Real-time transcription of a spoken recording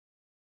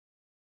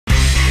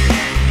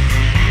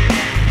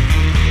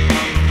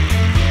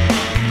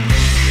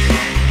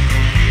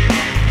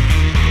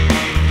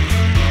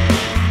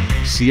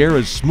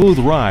Sierra's smooth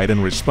ride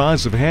and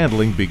responsive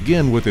handling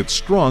begin with its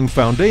strong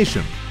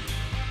foundation.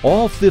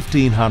 All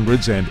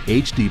 1500s and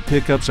HD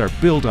pickups are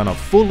built on a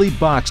fully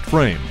boxed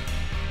frame.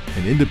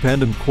 An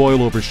independent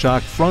coilover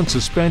shock front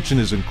suspension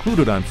is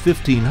included on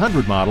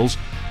 1500 models,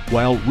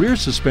 while rear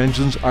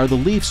suspensions are the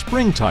leaf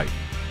spring type.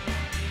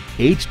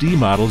 HD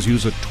models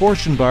use a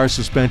torsion bar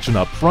suspension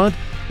up front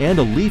and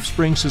a leaf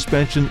spring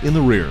suspension in the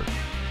rear.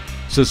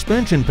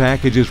 Suspension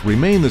packages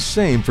remain the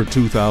same for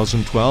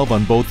 2012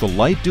 on both the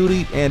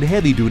light-duty and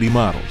heavy-duty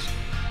models,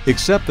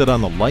 except that on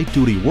the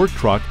light-duty work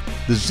truck,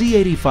 the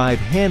Z85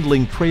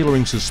 handling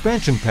trailering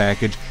suspension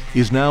package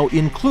is now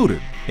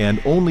included and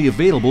only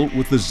available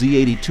with the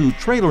Z82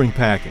 trailering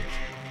package.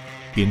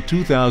 In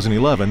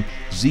 2011,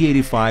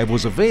 Z85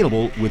 was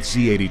available with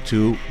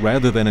Z82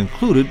 rather than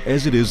included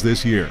as it is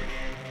this year.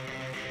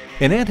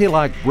 An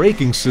anti-lock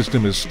braking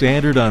system is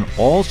standard on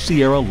all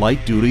Sierra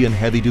light-duty and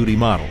heavy-duty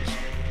models.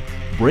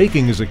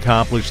 Braking is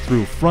accomplished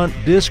through front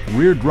disc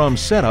rear drum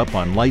setup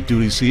on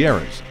light-duty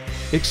Sierras,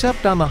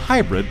 except on the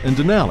Hybrid and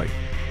Denali,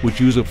 which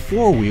use a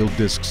four-wheel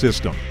disc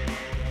system.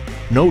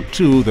 Note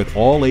too that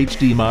all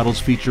HD models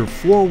feature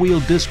four-wheel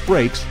disc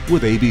brakes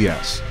with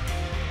ABS.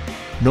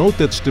 Note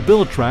that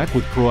StabiliTrak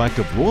with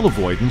proactive roll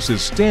avoidance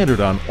is standard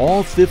on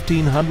all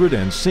 1500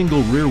 and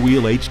single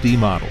rear-wheel HD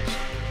models.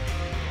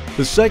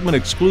 The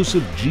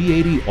segment-exclusive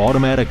G80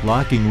 automatic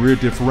locking rear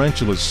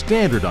differential is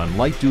standard on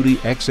light-duty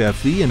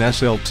XFE and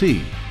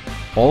SLT,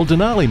 all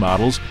Denali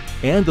models,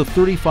 and the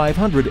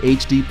 3500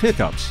 HD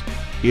pickups.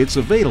 It's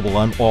available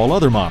on all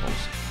other models.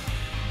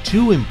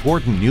 Two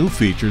important new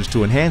features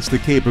to enhance the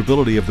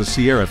capability of the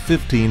Sierra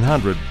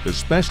 1500,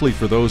 especially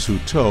for those who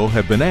tow,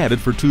 have been added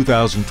for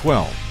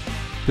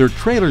 2012. They're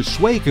trailer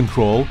sway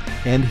control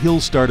and hill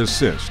start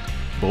assist,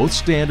 both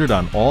standard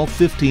on all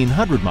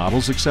 1500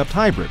 models except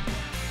hybrid.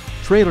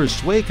 Trailer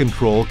sway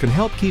control can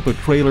help keep a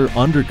trailer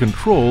under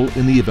control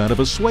in the event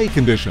of a sway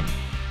condition.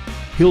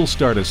 Hill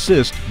start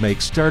assist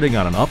makes starting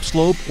on an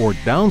upslope or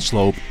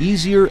downslope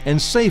easier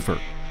and safer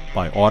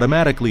by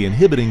automatically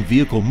inhibiting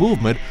vehicle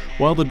movement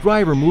while the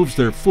driver moves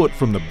their foot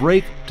from the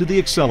brake to the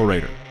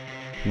accelerator.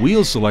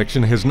 Wheel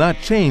selection has not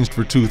changed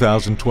for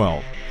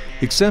 2012,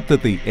 except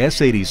that the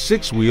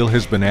S86 wheel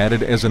has been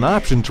added as an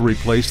option to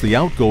replace the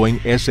outgoing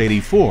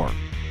S84.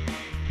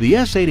 The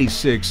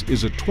S86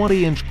 is a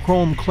 20-inch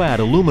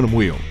chrome-clad aluminum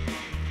wheel.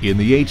 In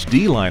the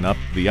HD lineup,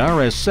 the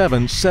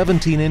RS7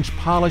 17-inch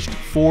polished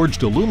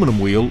forged aluminum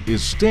wheel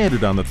is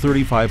standard on the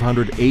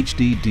 3500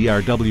 HD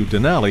DRW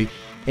Denali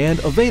and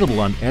available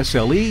on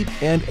SLE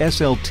and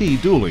SLT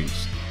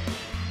dualies.